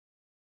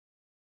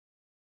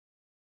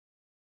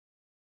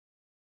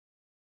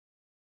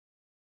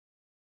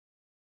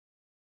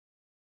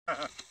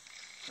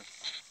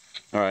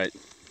All right,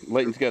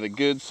 Leighton's got a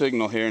good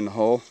signal here in the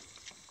hole,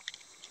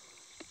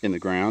 in the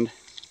ground.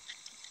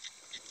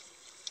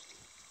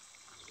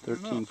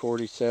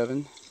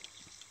 1347.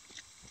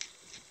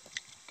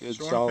 Good,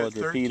 solid,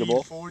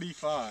 repeatable.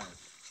 1345.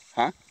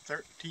 Huh?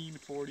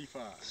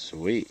 1345.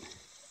 Sweet.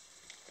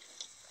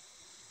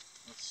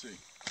 Let's see.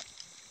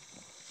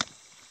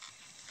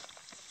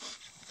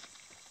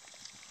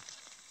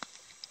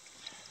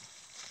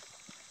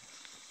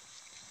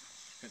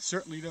 It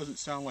certainly doesn't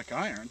sound like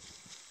iron.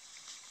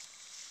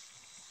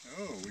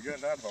 Oh, we got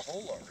it out of the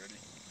hole already.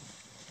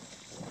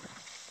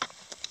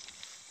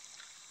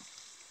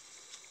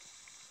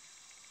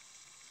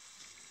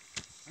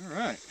 All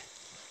right,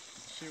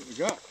 let's see what we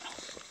got.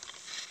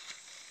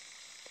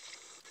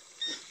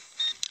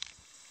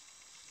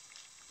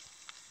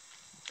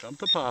 Come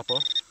to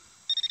Papa.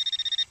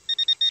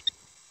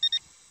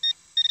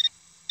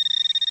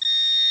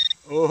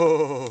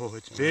 Oh,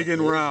 it's big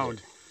and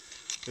round.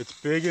 It's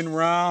big and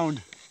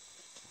round.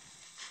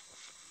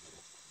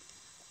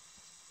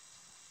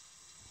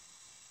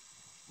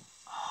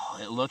 Oh,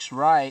 it looks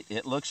right.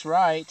 It looks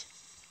right.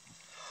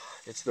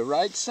 It's the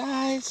right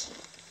size.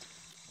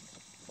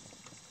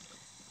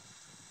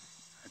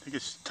 I think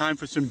it's time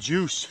for some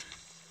juice.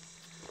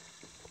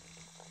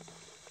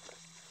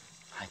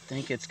 I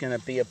think it's going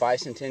to be a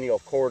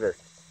bicentennial quarter.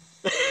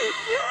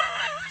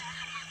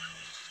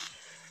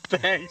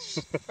 Thanks.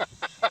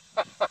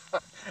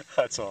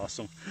 That's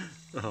awesome.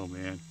 Oh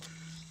man.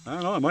 I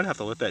don't know, I might have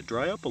to let that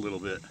dry up a little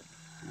bit.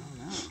 I don't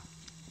know.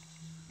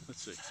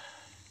 Let's see.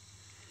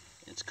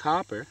 It's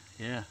copper.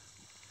 Yeah.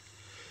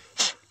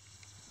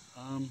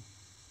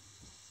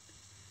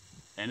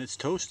 And it's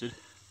toasted.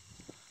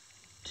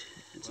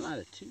 It's not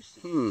a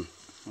two-cent.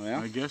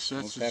 Well, I guess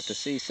that's. We'll have to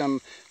see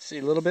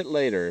a little bit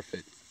later if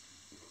it.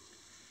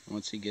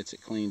 Once he gets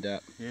it cleaned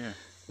up. Yeah.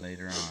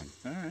 Later on.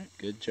 All right.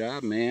 Good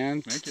job,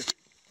 man. Thank you.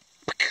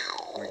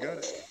 We got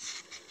it.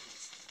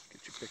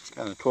 Get your picture.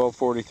 Got a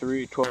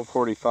 1243,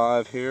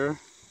 1245 here.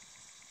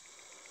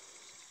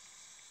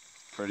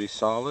 Pretty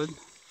solid.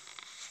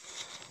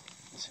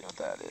 Let's see what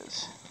that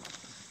is.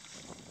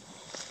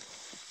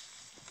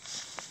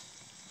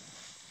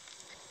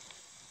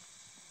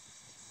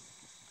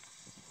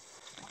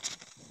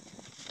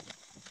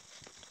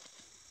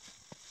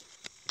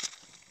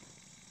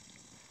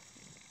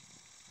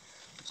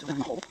 Still in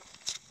the hole.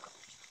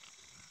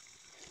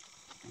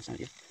 That's not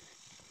good.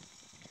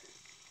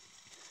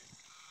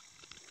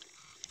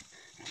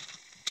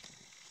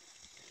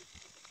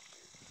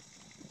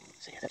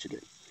 See, that should do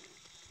it.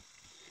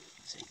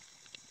 Let's see.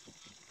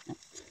 Yep.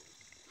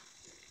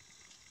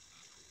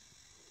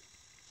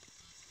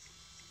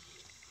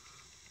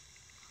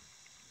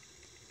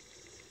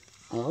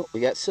 Oh, we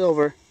got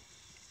silver.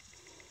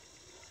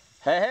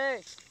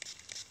 Hey,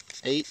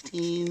 hey!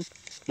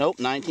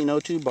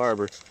 1902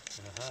 Barber.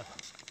 Oh,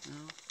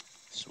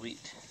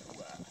 sweet.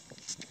 Wow.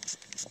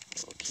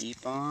 We'll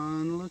keep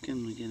on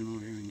looking. We get him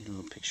over here and get a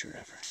little picture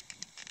of her.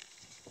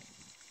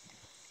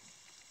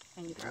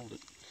 Hold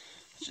it.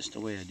 It's just the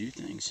way I do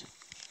things.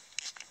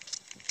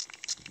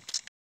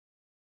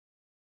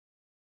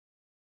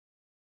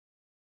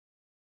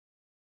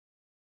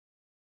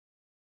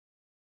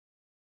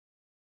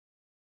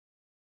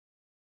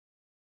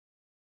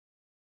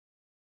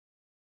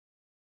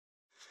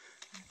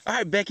 All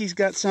right, Becky's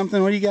got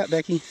something. What do you got,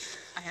 Becky?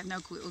 I have no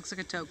clue. It looks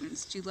like a token.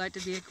 It's too light to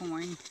be a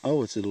coin.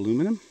 Oh, it's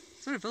aluminum?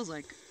 That's what it feels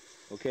like.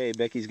 Okay,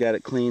 Becky's got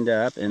it cleaned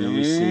up, and then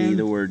we see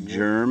the word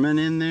German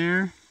in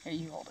there. Here,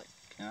 you hold it.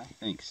 Okay,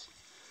 thanks.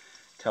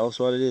 Tell us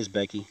what it is,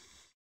 Becky.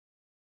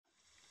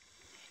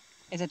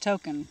 It's a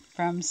token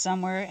from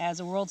somewhere. It has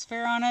a World's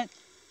Fair on it.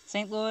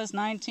 St. Louis,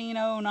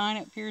 1909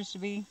 it appears to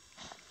be.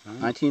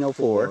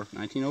 1904.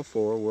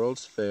 1904,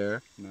 World's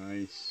Fair.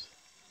 Nice.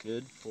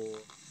 Good for...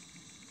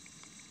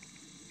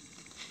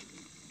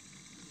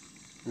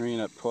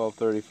 Ringing up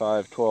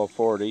 1235,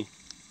 1240.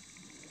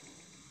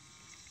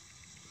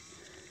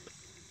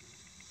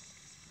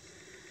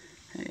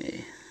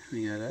 Hey,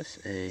 we got us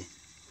a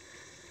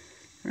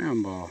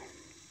round ball.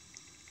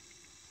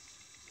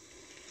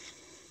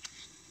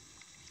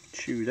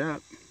 Chewed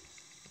up.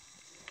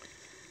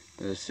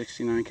 The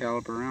 69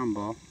 caliber round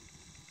ball.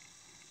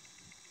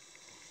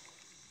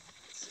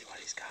 Let's see what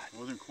he's got. I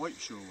wasn't quite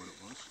sure what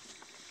it was,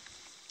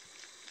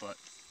 but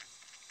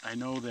I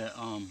know that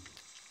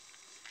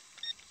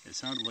it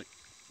sounded like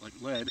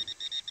lead.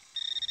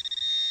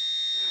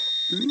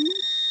 Ooh.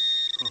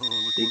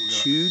 Oh, look Big what we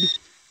got. chewed.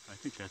 I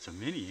think that's a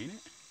mini, ain't it?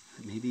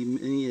 Maybe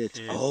mini.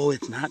 Oh,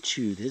 it's not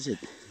chewed, is it?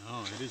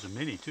 No, it is a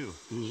mini too.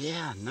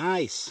 Yeah,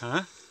 nice.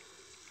 Huh?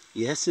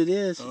 Yes, it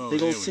is. Oh,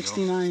 big old there we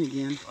 69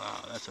 again.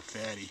 Wow, that's a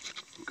fatty.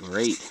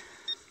 Great.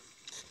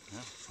 Yeah,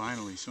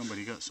 finally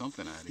somebody got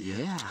something out of it.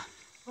 Yeah.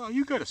 Well,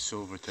 you got a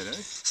silver today.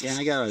 Yeah,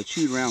 I got a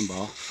chewed round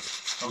ball.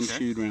 One Okay.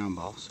 chewed round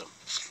ball. So.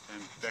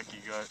 And Becky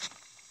got...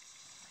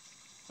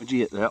 What'd you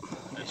get? Yep.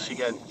 She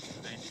got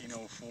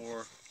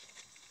 1904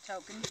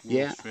 Token.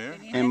 Yeah. World's Fair.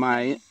 Indian and head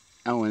my maybe?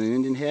 an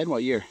Indian head.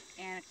 What year?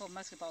 And a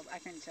musket balls. I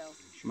couldn't tell.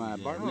 My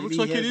barb, Oh, it maybe looks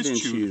like he it has is been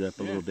chewed. chewed up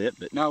a Yeah. little bit,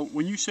 but Now,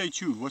 when you say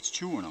chewed, what's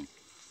chewing them?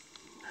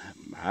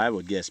 I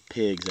would guess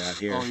pigs out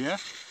here. Oh, yeah?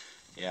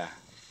 Yeah,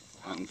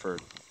 hunting for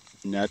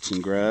nuts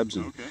and grubs,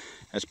 and Okay.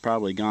 that's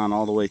probably gone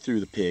all the way through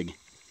the pig.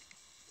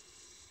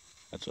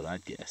 That's what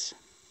I'd guess.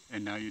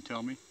 And now you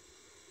tell me?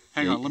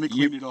 Hang on, let me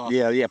clean it off.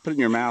 Yeah, put it in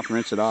your mouth and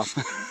rinse it off.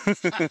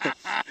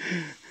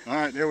 All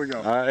right, there we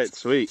go. All right,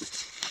 sweet.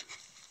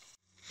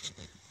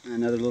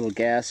 Another little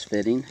gas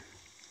fitting.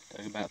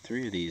 Dug about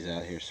 3 of these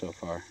out here so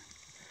far.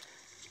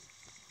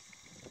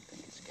 I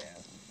think it's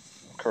gas.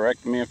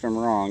 Correct me if I'm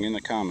wrong in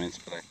the comments,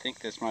 but I think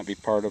this might be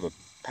part of a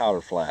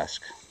powder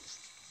flask.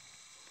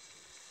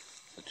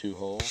 The 2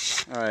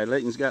 holes. All right,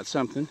 Leighton's got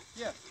something.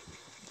 Yeah.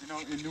 You know,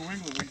 in New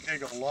England, we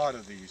dig a lot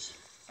of these.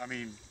 I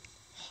mean,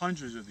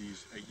 hundreds of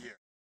these a year.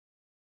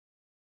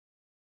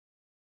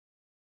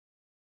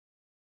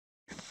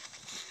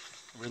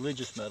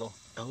 Religious metal.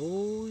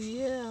 Oh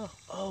yeah.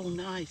 Oh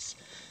nice.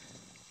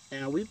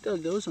 Now we've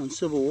dug those on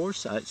Civil War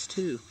sites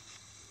too.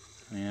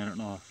 I mean, I don't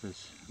know if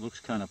this looks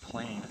kind of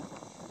plain,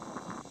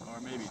 or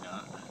maybe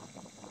not.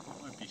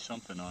 There might be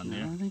something on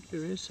there. I think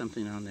there is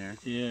something on there.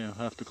 Yeah,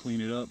 I'll have to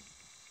clean it up.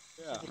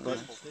 Yeah.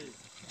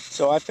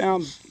 So I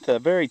found the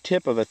very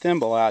tip of a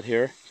thimble out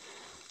here.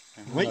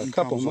 And Leighton A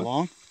couple comes more.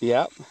 along.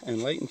 Yep,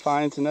 and Leighton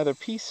finds another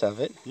piece of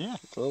it. Yeah,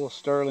 It's a little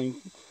sterling.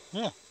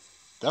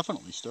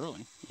 definitely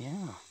sterling. Yeah,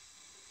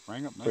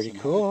 Rang up nice pretty and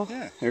cool. high.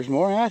 Yeah. There's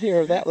more out here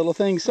of that little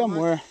thing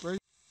somewhere. Right.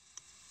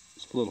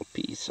 It's a little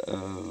piece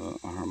of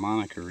a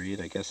harmonica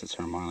reed. I guess it's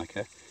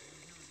harmonica,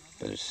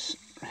 but it's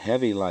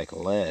heavy like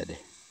lead.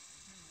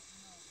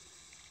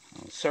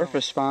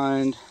 Surface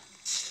find.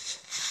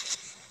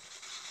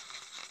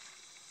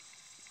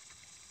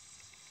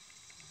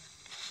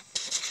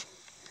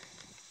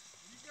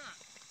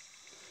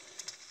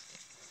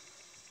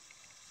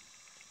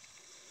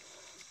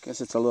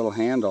 Guess it's a little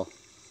handle.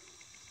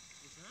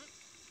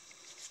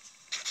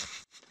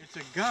 It's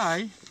a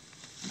guy.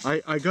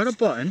 I got a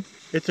button.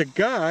 It's a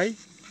guy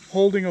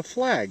holding a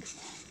flag.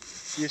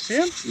 You see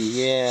him?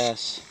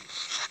 Yes.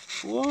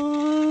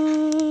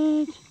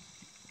 What?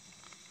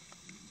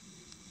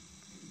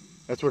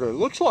 That's what it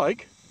looks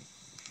like.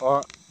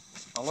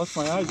 Unless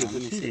my eyes are Let me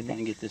see deceiving if I me.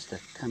 can get this to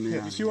come in. Yeah,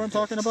 on you see what I'm here.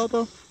 talking about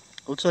though?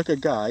 Looks like a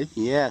guy,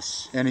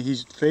 Yes. and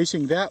he's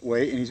facing that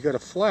way, and he's got a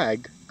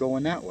flag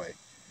going that way.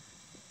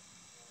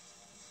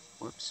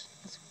 Whoops.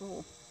 That's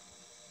cool.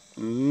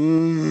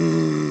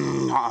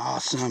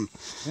 Awesome.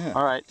 Yeah.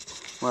 All right.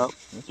 Well,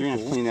 That's you're going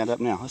to cool. clean that up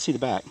now. Let's see the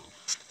back.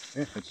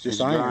 Yeah, it's It's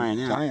just iron. drying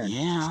It's out. iron.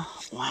 Yeah.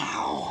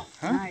 Wow.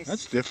 Huh? Nice.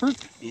 That's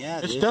different. Yeah,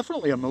 It's dude.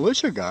 definitely a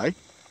militia guy.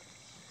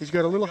 He's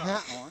got a little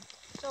hat on.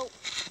 So,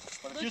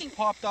 But it looking- just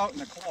popped out in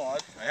the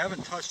clod. I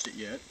haven't touched it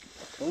yet.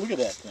 But look at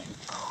that thing.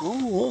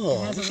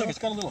 Cool. It looks like it's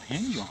got a little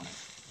hinge on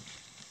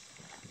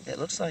it. It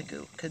looks like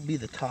it could be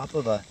the top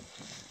of a,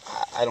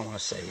 I don't want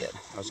to say it.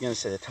 I was going to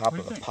say the top What do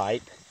of you a think?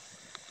 pipe,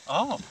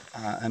 Oh.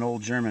 an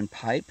old German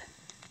pipe.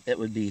 It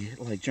would be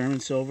like German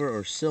silver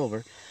or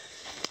silver.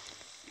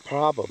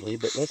 Probably,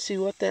 but let's see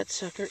what that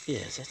sucker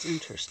is. That's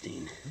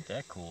interesting. Isn't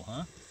that cool,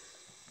 huh?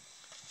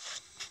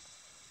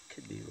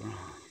 Could be wrong.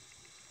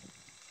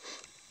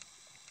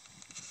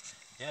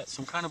 Yeah, it's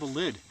some kind of a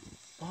lid.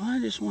 Well, I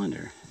just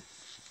wonder.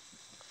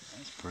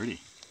 That's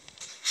pretty.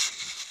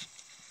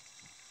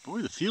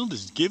 Boy, the field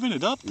is giving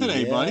it up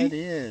today, Yeah, buddy. it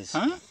is.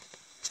 Huh?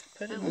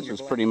 This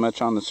was pretty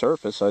much on the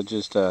surface. I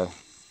just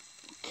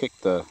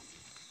kicked the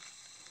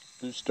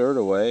loose dirt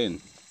away,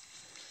 and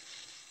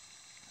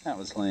that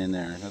was laying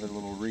there. Another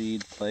little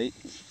reed plate.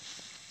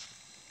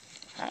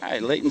 All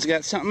right, Leighton's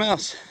got something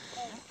else.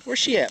 Where's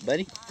she at,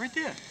 buddy? Right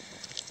there.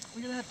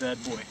 Look at that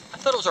bad boy. I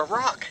thought it was a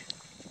rock.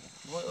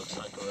 Boy, it looks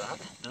like a rock.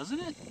 Doesn't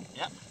it?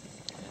 Yep.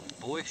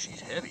 Boy, she's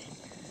heavy.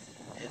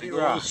 Heavy Big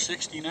rock. old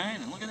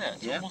 69, and look at that.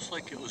 It's Yeah. almost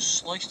like it was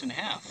sliced in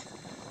half.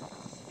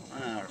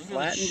 Or at the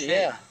flattened, shape.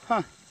 yeah.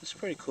 Huh, that's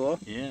pretty cool.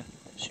 Yeah.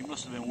 She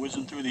must have been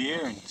whizzing through the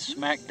air and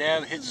smack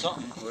dab hit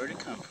something. Where'd it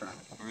come from?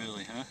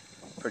 Really, huh?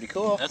 Pretty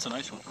cool. That's a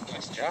nice one.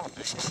 Nice job.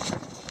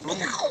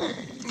 What'd you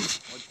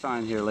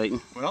find here,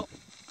 Leighton? Well,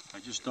 I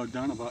just dug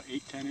down about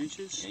 8-10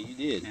 inches. Yeah, you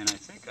did. And I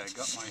think I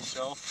got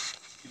myself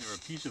either a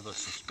piece of a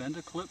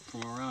suspender clip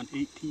from around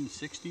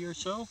 1860 or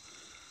so,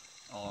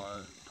 or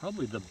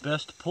probably the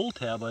best pull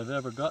tab I've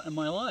ever got in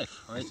my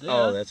life, right there.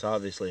 Oh, that's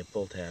obviously a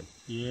pull tab.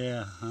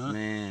 Yeah, huh?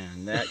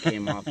 Man, that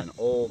came off an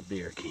old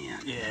beer can.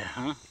 Yeah,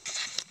 huh?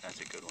 That's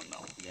a good one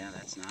though. Yeah,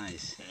 that's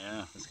nice.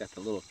 Yeah. It's got the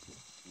little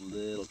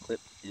clip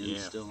in Yeah.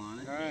 still on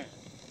it. All right.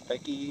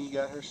 Becky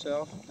got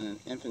herself an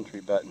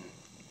infantry button,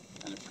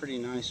 and a pretty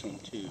nice one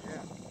too.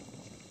 Yeah.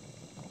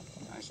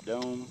 Nice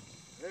dome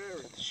There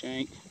with the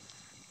shank.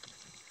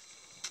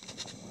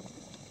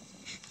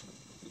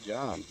 Good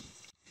job.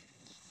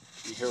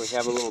 Here we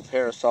have a little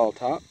parasol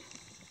top.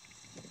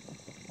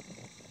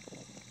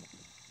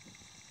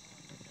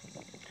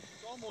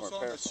 It's almost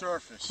on the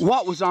surface.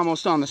 What was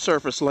almost on the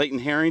surface, Leighton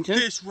Harrington?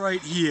 This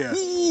right here.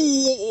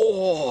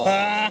 Ooh.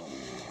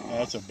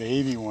 That's a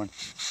baby one.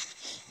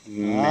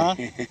 Man.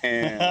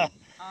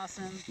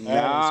 awesome.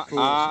 That is cool.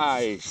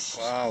 Nice.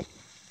 Wow.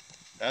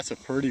 That's a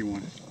pretty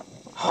one.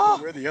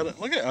 Where the other?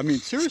 Look at it. I mean,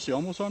 seriously,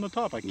 almost on the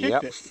top. I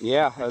kicked it.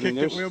 Yeah, I kicked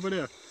it way over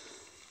there.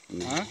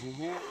 Huh?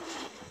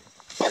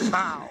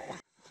 Wow.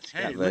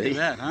 Hey, look at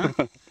that,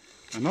 huh?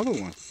 Another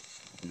one.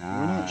 Nice.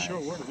 We're not sure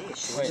what it is.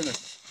 So we're gonna...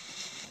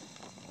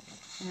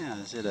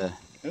 Yeah, is it a...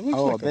 It looks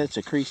oh, like I bet it's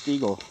a creased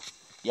eagle.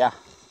 Yeah.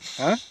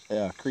 Huh?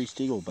 Yeah,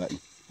 creased eagle button.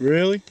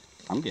 Really?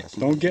 I'm guessing.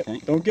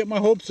 Don't get my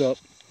hopes up.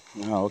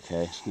 Oh,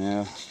 okay.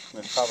 Yeah.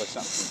 There's probably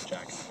something in the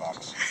Jack in the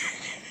Box.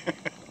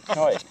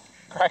 No, wait.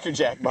 Cracker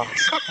Jack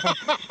box.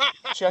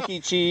 Chuck E.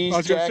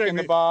 Cheese, Jack in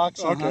the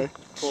Box. Okay,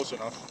 close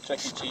enough.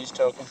 Chuck E. Cheese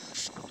token.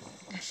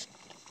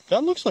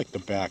 That looks like the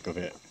back of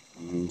it.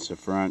 It's the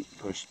front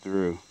pushed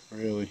through.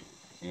 Really?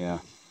 Yeah,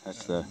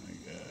 that's oh the... my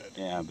God.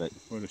 Yeah, but...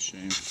 What a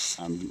shame.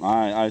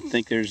 I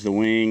think there's the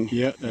wing.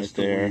 Yeah, that's right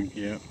the there. wing.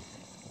 Yeah.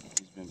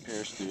 He's been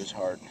pierced through his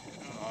heart.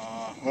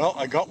 Well,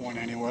 I got one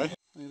anyway.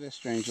 Look at this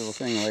strange little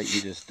thing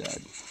Leighton just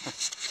dug.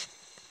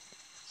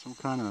 Some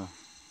kind of...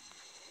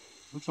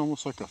 Looks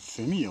almost like a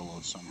finial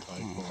of some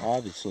type.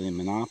 Obviously a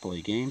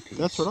Monopoly game piece.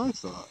 That's what I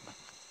thought.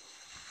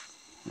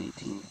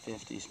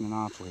 1850s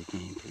Monopoly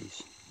game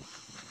piece.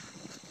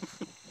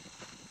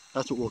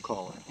 That's what we'll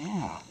call it.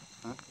 Yeah.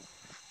 Huh?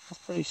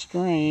 That's pretty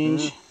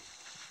strange. Yeah.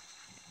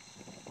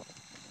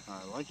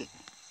 I like it.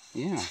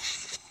 Yeah.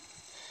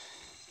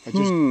 I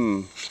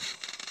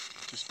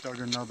just dug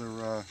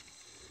another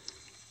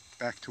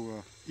back to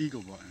a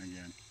eagle button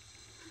again.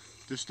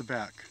 Just the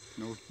back,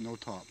 no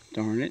top.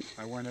 Darn it.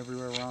 I went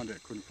everywhere around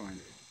it, couldn't find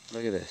it.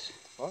 Look at this.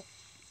 What?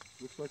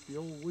 Looks like the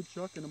old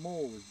woodchuck and the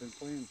mole has been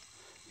playing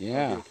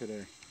Yeah.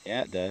 today.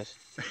 Yeah, it does.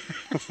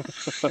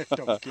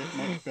 Don't get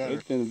much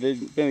better.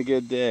 It's been a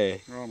good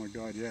day. Oh my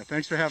God, yeah.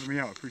 Thanks for having me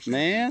out. Appreciate it.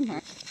 Man, I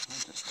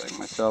just dug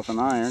myself an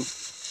iron.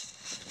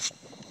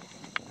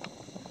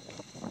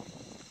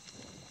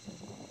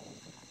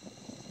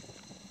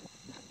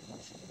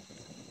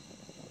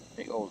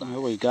 Big old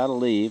iron. We've got to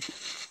leave.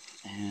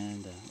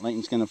 And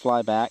Leighton's going to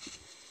fly back.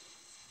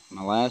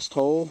 My last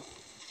hole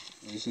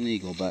is an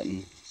eagle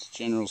button. It's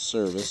general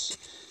service.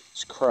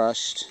 It's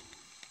crushed.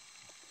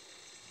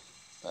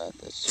 But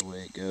that's the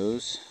way it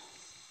goes.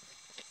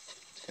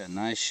 It's got a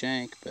nice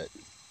shank, but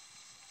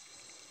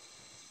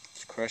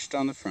it's crushed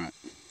on the front.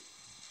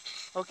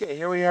 Okay,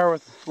 here we are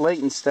with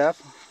Leighton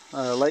stuff.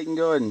 Leighton,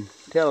 go ahead and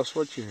tell us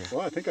what you have.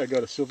 Well, I think I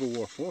got a Civil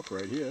War fork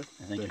right here.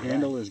 The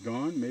handle is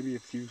gone, maybe a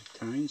few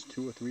tines,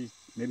 2 or 3,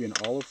 maybe an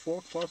olive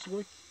fork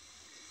possibly.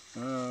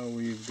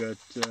 We've got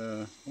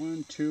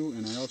 1, 2,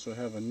 and I also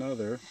have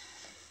another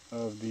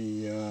of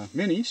the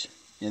minis.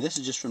 Yeah, this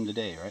is just from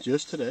today, right?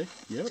 Just today,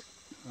 yep.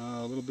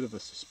 A little bit of a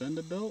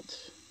suspender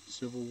belt.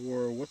 Civil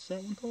War, what's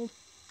that one called?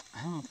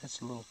 I don't know if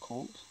that's a little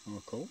Colt. Oh,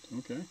 a Colt,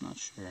 okay. Not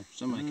sure.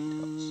 Somebody can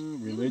tell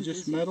us.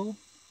 Religious medal.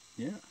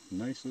 Yeah,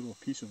 nice little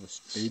piece of a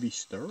baby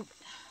stirrup.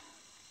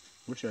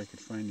 Wish I could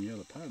find the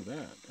other part of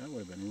that. That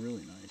would have been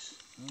really nice.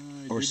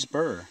 Or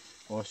spur.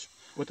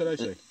 What did I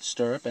say?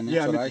 Stirrup, and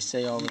that's what I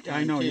say all the time.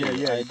 I know, too.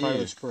 yeah, part of do.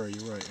 the spur.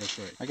 You're right. That's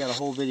right. I got a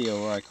whole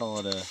video where I call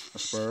it a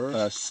spur,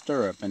 a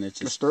stirrup, and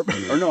it's a stirrup.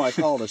 Or no, I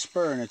call it a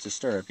spur, and it's a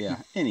stirrup. Yeah.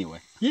 Anyway.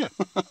 Yeah.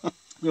 A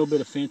little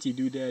bit of fancy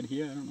doodad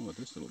here. I don't know what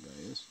this little guy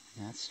is.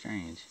 That's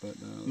strange. But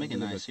make a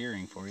nice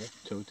earring for you.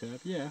 Toe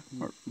tap, yeah.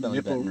 Or belly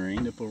button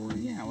ring. Nipple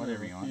ring. Yeah,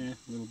 whatever you want. Yeah,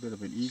 a little bit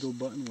of an eagle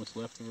button. What's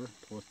left of her?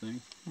 Poor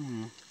thing.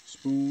 Mm-hmm.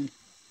 Spoon.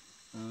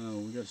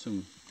 We got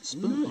some.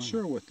 Spoon. I'm not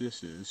sure what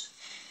this is.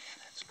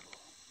 That's cool.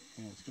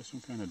 Yeah, it's got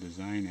some kind of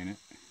design in it.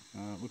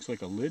 It looks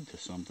like a lid to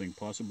something,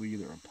 possibly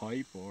either a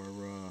pipe or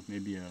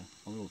maybe a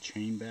little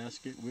chain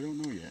basket. We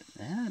don't know yet.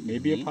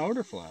 Maybe a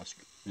powder flask.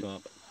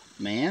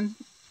 Man?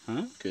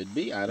 Huh? Could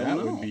be. I don't know.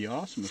 That would be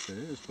awesome if it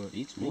is, but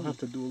we'll have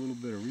to do a little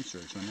bit of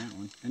research on that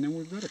one. And then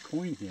we've got a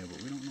coin here,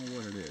 but we don't know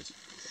what it is.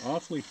 It's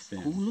awfully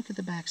thin. Oh, look at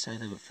the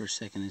backside of it for a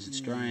second as it's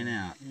drying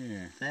out.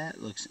 Yeah.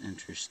 That looks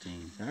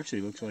interesting. It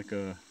actually looks like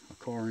a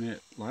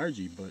coronet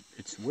largie, but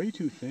it's way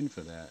too thin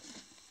for that.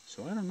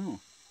 So I don't know.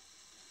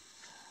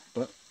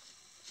 But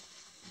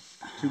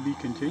to be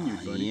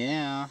continued, buddy.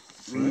 Yeah.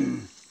 Right.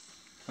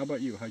 How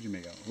about you? How'd you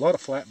make out? A lot of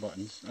flat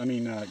buttons. I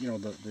mean, you know,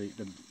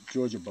 the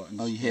Georgia buttons.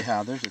 Oh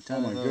yeah, there's a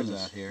ton of those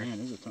goodness. out here. Man,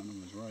 there's a ton of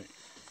them. Is right.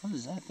 What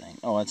is that thing?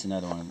 Oh, that's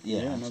another one.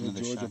 Yeah, that's another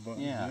Georgia shot.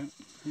 button. Yeah.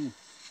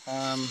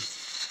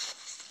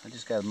 I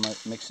just got a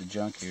mix of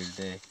junk here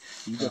today.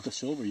 You got the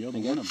silver. You're the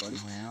winner, buddy.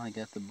 Well, I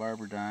got the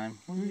barber dime.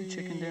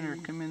 Chicken dinner.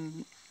 Come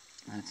in.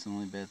 That's the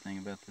only bad thing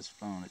about this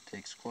phone. It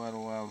takes quite a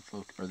while to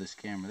focus. Or this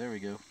camera. There we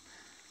go.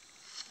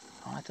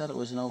 Oh, I thought it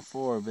was an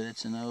 04, but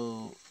it's an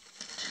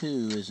 02,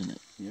 isn't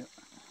it? Yeah.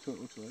 That's what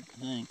it looks like.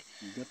 I think.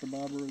 You got the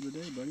barber of the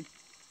day, buddy.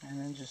 And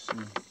then just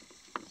some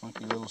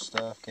funky little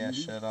stuff. Gas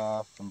shut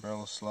off,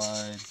 umbrella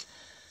slide,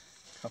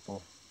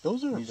 couple.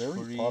 Those are musical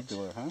very reeds.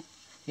 popular, huh?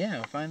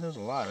 Yeah, I find those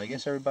a lot. I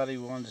guess everybody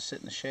wanted to sit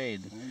in the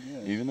shade.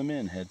 Even the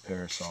men had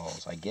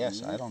parasols. I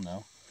guess. I don't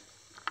know.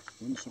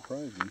 Wouldn't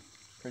surprise me.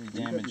 Pretty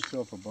You got damaged.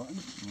 yourself a button.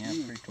 Yeah,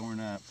 pretty torn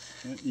up.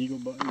 That eagle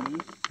button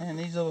there. And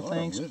these little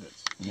things.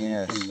 Rivets.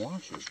 Yes. And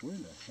washers. Where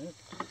the heck?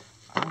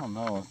 I don't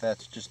know if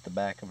that's just the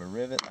back of a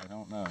rivet. I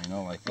don't know. You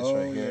know, like this oh,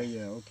 right here.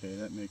 yeah, okay,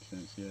 that makes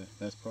sense. Yeah,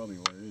 that's probably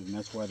what it is, and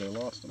that's why they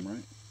lost them,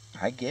 right?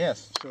 I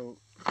guess. So,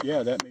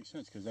 yeah, that makes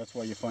sense, because that's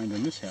why you're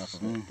finding this half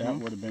of it. Mm-hmm. That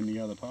would have been the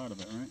other part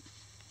of it,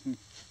 right?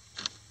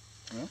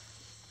 Well,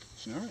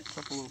 all right.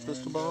 Couple little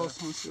pistol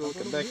balls. Let's look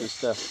at bit. Becky's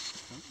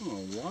stuff. Oh,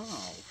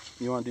 wow.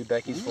 You want to do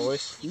Becky's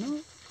voice? No.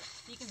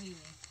 You can be me.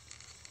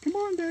 Come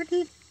on,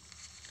 Becky.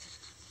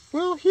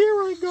 Well, here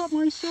I got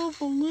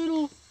myself a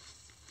little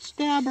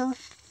stabber,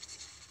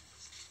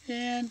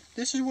 and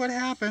this is what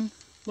happened.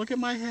 Look at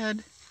my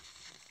head.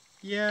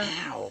 Yeah,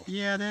 Ow.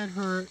 yeah, that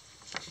hurt.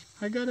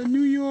 I got a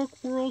New York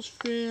World's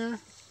Fair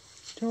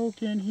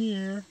token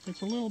here.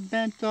 It's a little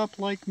bent up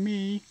like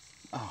me.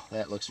 Oh,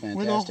 that looks With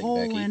fantastic, a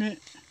hole Becky. in it.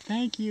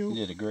 Thank you. You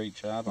did a great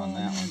job on Oh,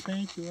 that man, one.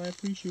 thank you. I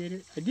appreciate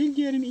it. I did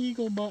get an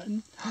eagle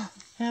button.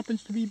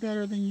 Happens to be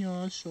better than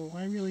yours, so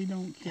I really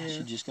don't care. Gosh,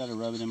 you just got to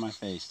rub it in my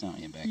face, don't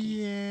you, Becky?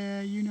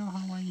 Yeah, you know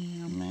how I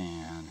am.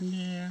 Man.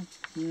 Yeah,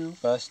 yeah.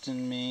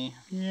 Busting me.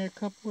 Yeah, a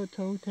couple of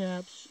toe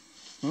taps.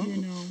 Hmm? You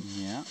know.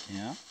 Yeah,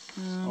 yeah.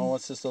 Um, Oh,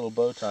 what's this little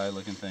bow tie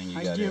looking thing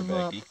you got here,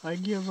 Becky? I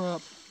give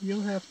up.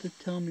 You'll have to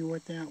tell me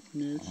what that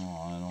one is.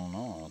 Oh, I don't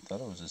know. I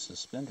thought it was a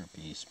suspender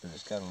piece, but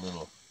it's got a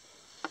little...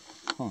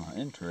 Huh,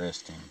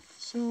 interesting.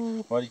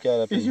 So, What do you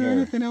got up in is there here?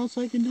 anything else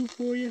I can do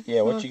for you?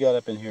 Yeah, what you got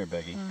up in here,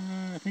 Becky?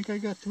 I think I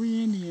got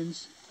 3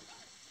 Indians.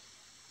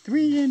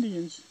 3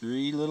 Indians.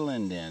 3 little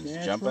Indians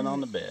That's jumping right.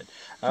 on the bed.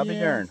 I'll be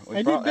Yeah. darned. I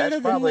did better That's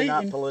than probably not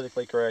Leighton.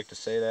 politically correct to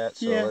say that,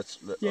 so Yeah. let's...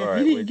 Yeah, all right,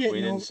 he we didn't get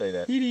didn't say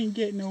that. He didn't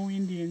get no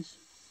Indians.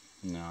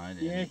 No, I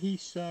didn't. Yeah, he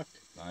sucked.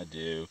 I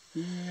do.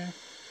 Yeah.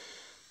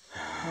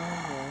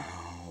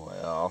 Oh,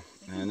 well,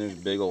 and there's a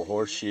big old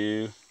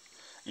horseshoe.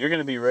 You're going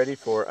to be ready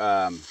for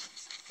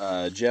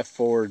Jeff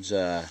Ford's,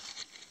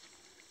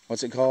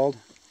 what's it called?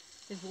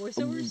 His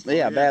voiceovers?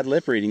 Yeah, bad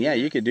lip reading. Yeah,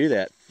 you could do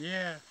that.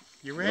 Yeah.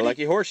 You The ready?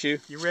 lucky horseshoe.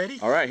 You ready?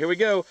 All right, here we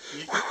go.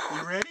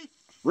 You ready?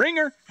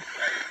 Ringer!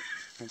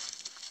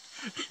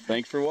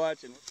 Thanks for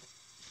watching.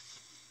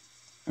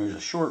 There's a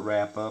short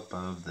wrap-up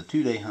of the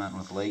 2-day hunt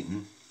with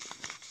Leighton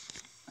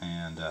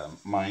and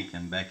Mike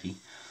and Becky.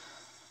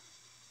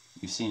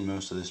 You've seen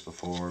most of this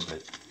before,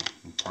 but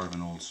part of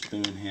an old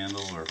spoon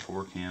handle or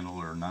fork handle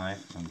or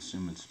knife. I'm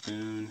assuming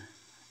spoon.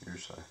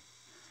 Here's a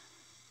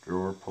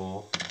drawer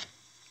pull.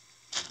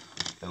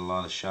 Got a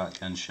lot of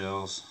shotgun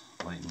shells.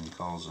 Leighton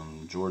calls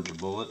them Georgia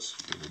bullets,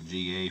 with a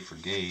GA for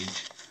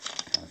gauge.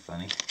 Kind of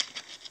funny.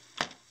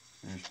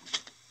 There's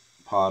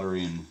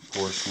pottery and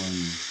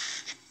porcelain,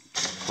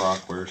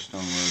 crockware,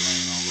 stoneware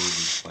laying all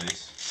over the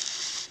place.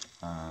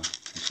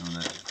 Some of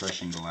that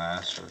crushing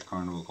glass or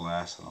carnival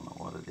glass, I don't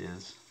know what it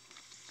is.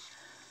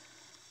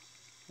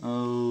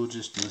 Oh,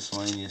 just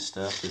miscellaneous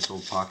stuff. This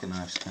old pocket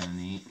knife's kind of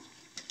neat.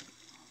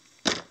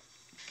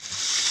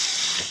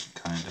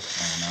 Kind of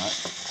not.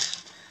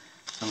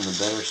 Some of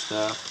the better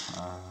stuff.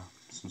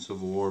 Some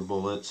Civil War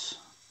bullets.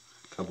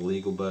 A couple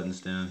eagle buttons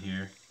down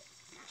here.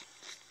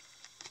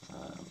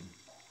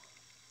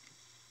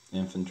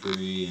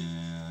 Infantry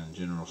and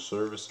general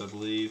service, I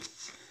believe.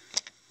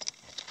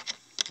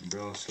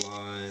 Umbrella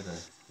slide.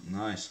 A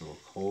nice little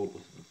Colt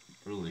with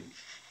a really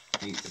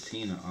neat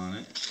patina on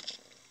it.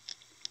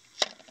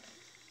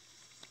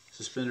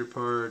 Suspender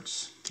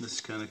parts. This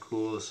is kind of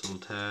cool. This little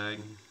tag.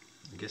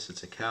 I guess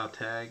it's a cow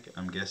tag.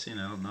 I'm guessing.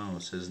 I don't know.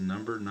 It says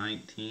number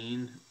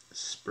 19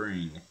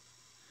 spring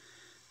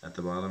at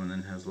the bottom, and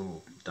then has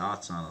little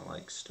dots on it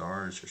like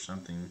stars or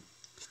something.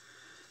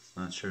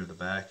 Not sure. The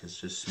back is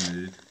just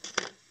smooth.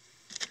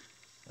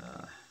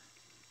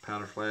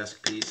 Powder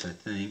flask piece, I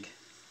think.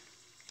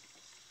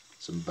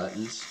 Some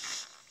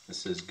buttons. This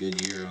says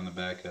Goodyear on the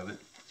back of it.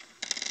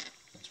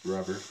 It's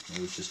rubber. It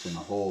was just in a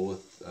hole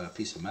with a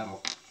piece of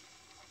metal.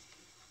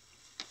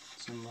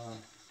 Some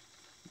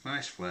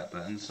nice flat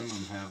buttons. Some of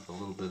them have a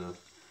little bit of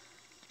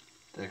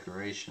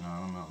decoration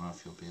on them. I don't know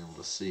if you'll be able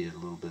to see it. A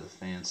little bit of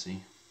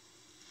fancy.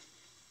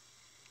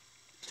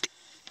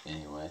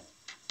 Anyway,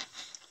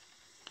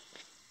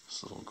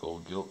 this little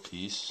gold gilt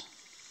piece.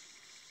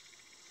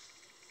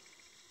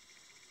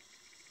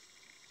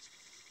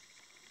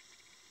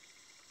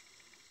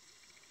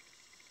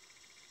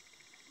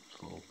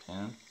 This little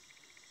pen.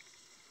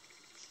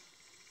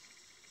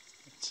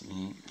 It's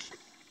neat.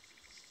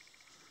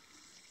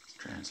 It's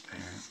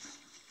transparent.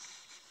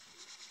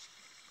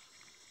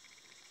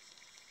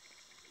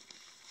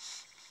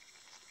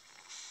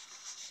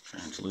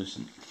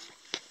 Translucent.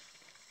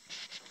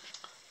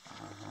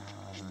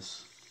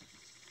 This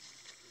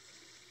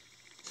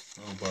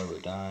little Barbara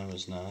dime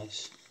was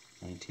nice.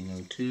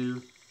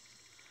 1902.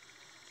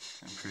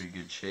 In pretty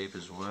good shape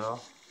as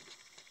well.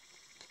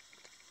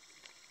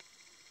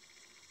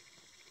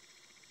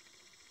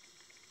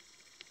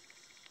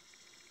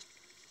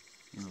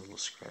 Little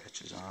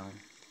scratches on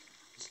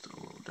it. Still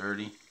a little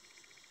dirty.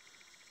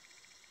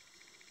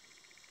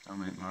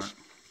 Helmet mark.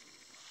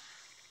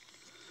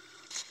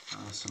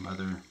 Some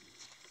other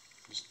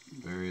just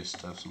various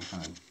stuff, some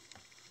kind of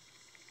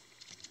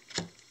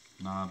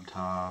knob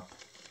top.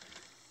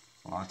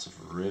 Lots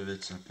of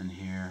rivets up in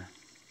here.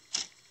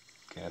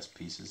 Gas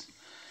pieces.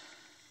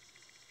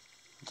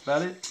 That's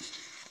about it.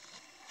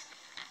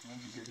 That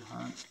was a good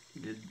hunt.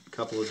 Good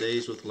couple of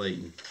days with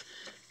Leighton.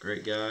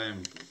 Great guy.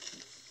 I'm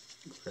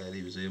glad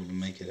he was able to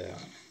make it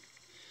out.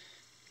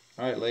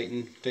 Alright,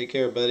 Leighton. Take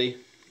care, buddy.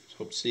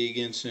 Hope to see you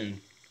again soon.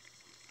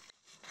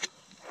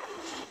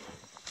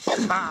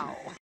 Wow.